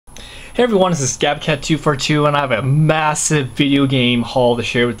Hey everyone, this is Gabcat242 and I have a massive video game haul to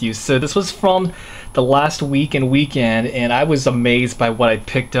share with you. So this was from the last week and weekend and I was amazed by what I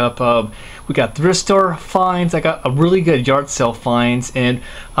picked up. We got thrift store finds, I got a really good yard sale finds, and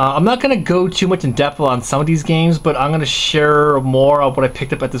I'm not going to go too much in depth on some of these games, but I'm going to share more of what I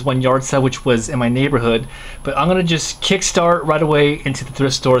picked up at this one yard sale which was in my neighborhood. But I'm going to just kickstart right away into the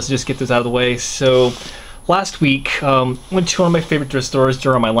thrift stores to just get this out of the way. So last week, went to one of my favorite thrift stores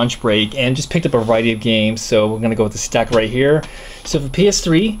during my lunch break and just picked up a variety of games. So we're going to go with the stack right here. So for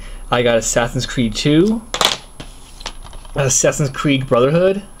PS3, I got Assassin's Creed 2, Assassin's Creed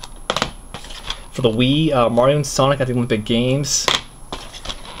Brotherhood. For the Wii, Mario and Sonic at the Olympic Games,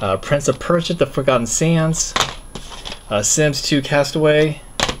 Prince of Persia: The Forgotten Sands, Sims 2 Castaway,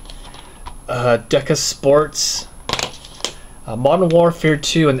 Deca Sports, Modern Warfare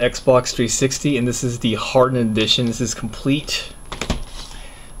 2 on Xbox 360, and this is the Hardened Edition. This is complete.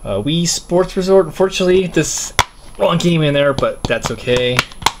 Wii Sports Resort. Unfortunately, this wrong game in there, but that's okay.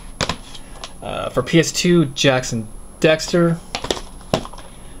 For PS2, Jackson Dexter.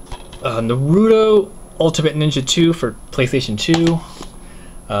 Naruto Ultimate Ninja 2 for PlayStation 2.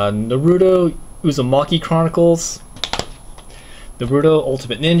 Naruto Uzumaki Chronicles. Naruto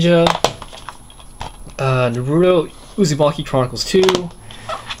Ultimate Ninja. Naruto Uzumaki Chronicles 2,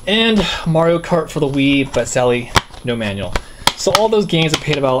 and Mario Kart for the Wii, but sadly, no manual. So all those games I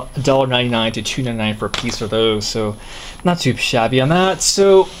paid about $1.99 to $2.99 for a piece for those, so not too shabby on that.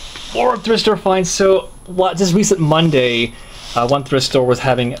 So more thrift store finds. So just recent Monday, one thrift store was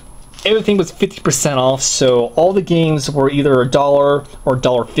having everything was 50% off. So all the games were either $1 or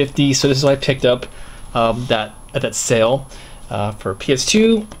 $1.50. So this is what I picked up at that sale. For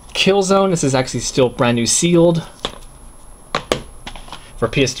PS2, Killzone. This is actually still brand new sealed. For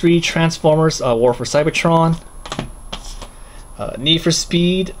PS3, Transformers, War for Cybertron. Need for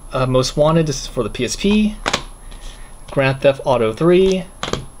Speed, Most Wanted, this is for the PSP. Grand Theft Auto 3.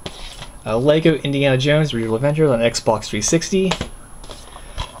 Lego Indiana Jones, Real Adventures on Xbox 360.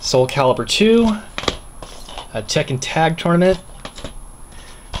 Soul Calibur 2. Tekken Tag Tournament.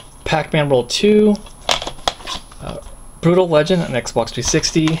 Pac-Man World 2. Brutal Legend on Xbox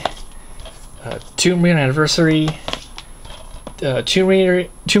 360. Tomb Raider Anniversary. Tomb Raider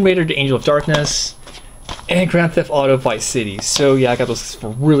The Angel of Darkness, and Grand Theft Auto Vice City. So yeah, I got those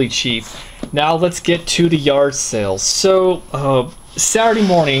for really cheap. Now let's get to the yard sales. So Saturday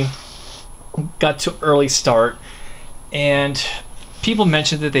morning, got to early start, and people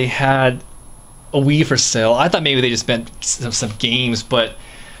mentioned that they had a Wii for sale. I thought maybe they just meant some games, but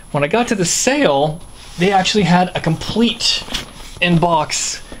when I got to the sale, they actually had a complete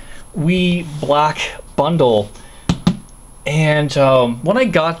in-box Wii Black bundle. And when I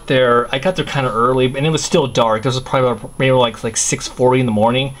got there kind of early, and it was still dark. It was probably maybe like 6:40 in the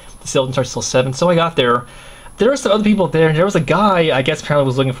morning. The sale didn't start till 7, so I got there. There were some other people there, and there was a guy, I guess apparently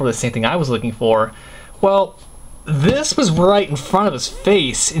was looking for the same thing I was looking for. Well, this was right in front of his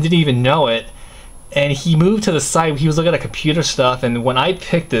face, and didn't even know it. And he moved to the side. He was looking at computer stuff, and when I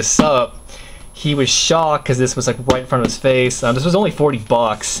picked this up, he was shocked because this was like right in front of his face. This was only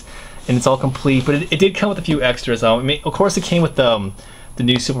 $40. And it's all complete, but it did come with a few extras. I mean, of course, it came with the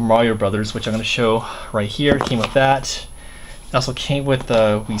new Super Mario Brothers, which I'm going to show right here. It came with that. It also came with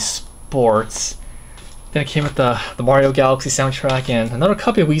the Wii Sports. Then it came with the Mario Galaxy soundtrack and another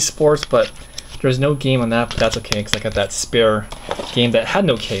copy of Wii Sports, but there's no game on that, but that's okay because I got that spare game that had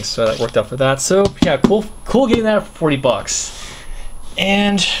no case, so that worked out for that. So yeah, cool getting that for $40.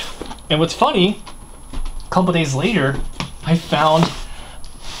 And what's funny, a couple days later, I found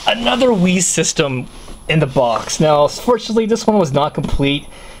another Wii system in the box. Now, fortunately, this one was not complete.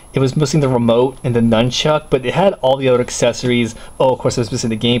 It was missing the remote and the nunchuck, but it had all the other accessories. Oh, of course, it was missing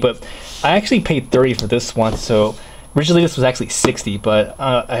the game, but I actually paid $30 for this one. So originally, this was actually $60, but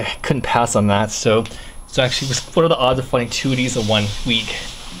I couldn't pass on that. So actually, what are the odds of finding two of these in 1 week?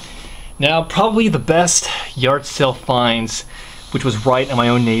 Now, probably the best yard sale finds, which was right in my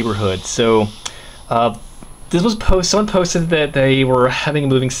own neighborhood. So this was someone posted that they were having a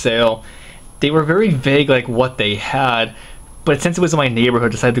moving sale. They were very vague like what they had, but since it was in my neighborhood,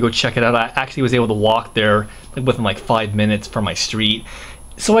 I decided to go check it out. I actually was able to walk there within like 5 minutes from my street.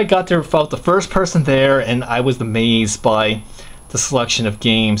 So I got there, felt the first person there, and I was amazed by the selection of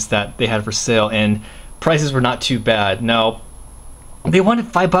games that they had for sale, and prices were not too bad. Now, they wanted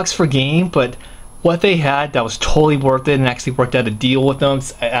 $5 for a game, but what they had, that was totally worth it, and actually worked out a deal with them.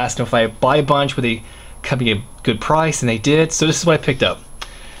 So I asked them if I buy a bunch, would they cut me a good price, and they did. So this is what I picked up.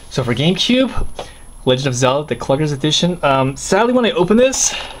 So for GameCube, Legend of Zelda: The Collector's Edition. Sadly, when I open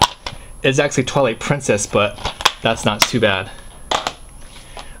this, it's actually Twilight Princess, but that's not too bad.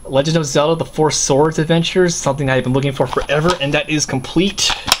 Legend of Zelda: The Four Swords Adventures, something I've been looking for forever, and that is complete.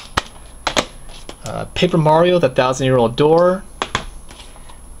 Paper Mario: The Thousand-Year-Old Door.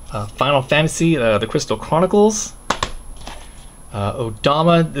 Final Fantasy: The Crystal Chronicles.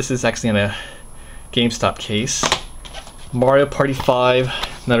 Odama, this is actually in a GameStop case. Mario Party 5,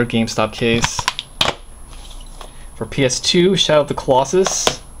 another GameStop case. For PS2, Shadow of the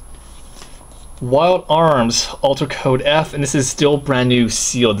Colossus. Wild Arms, Alter Code F, and this is still brand new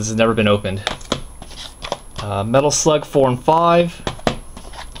sealed. This has never been opened. Metal Slug 4 and 5.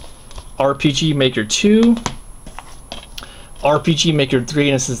 RPG Maker 2. RPG Maker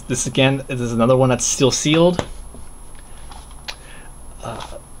 3, and this is another one that's still sealed.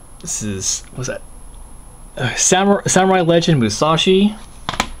 This is, what's that? Samurai Legend Musashi.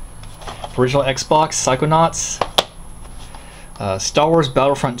 Original Xbox, Psychonauts. Star Wars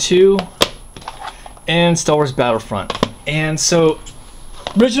Battlefront 2. And Star Wars Battlefront. And so,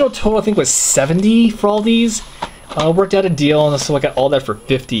 original total I think was 70 for all these. Worked out a deal, and so I got all that for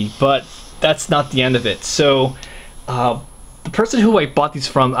 50, but that's not the end of it. So, the person who I bought these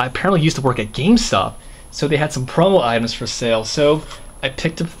from, I apparently used to work at GameStop, so they had some promo items for sale. So I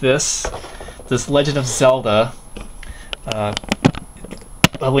picked up this Legend of Zelda, A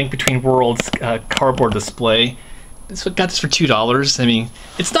Link Between Worlds cardboard display. So I got this for $2. I mean,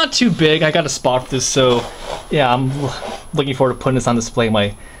 it's not too big. I got a spot for this, so yeah, I'm looking forward to putting this on display in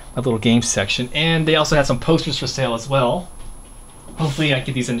my little game section. And they also had some posters for sale as well. Hopefully I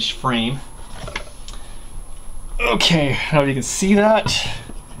get these in frame. Okay, I don't know if you can see that,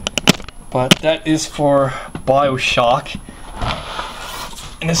 but that is for BioShock.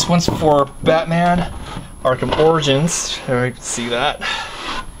 And this one's for Batman Arkham Origins. There you can see that.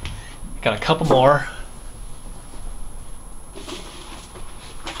 Got a couple more.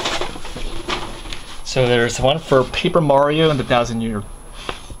 So there's one for Paper Mario and the Thousand-Year...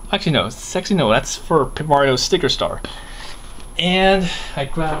 Actually no, that's for Paper Mario Sticker Star. And I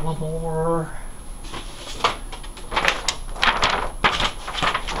grabbed one more.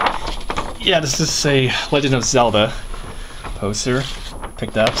 Yeah, this is a Legend of Zelda poster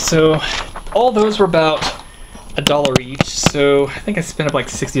picked up. So all those were about $1 each. So I think I spent up like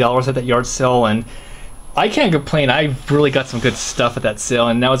 $60 at that yard sale, and I can't complain. I really got some good stuff at that sale,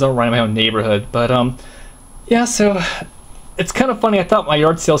 and now it's around my own neighborhood. But yeah, so it's kind of funny. I thought my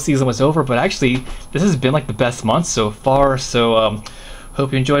yard sale season was over, but actually this has been like the best month so far. So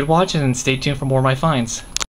hope you enjoyed watching, and stay tuned for more of my finds.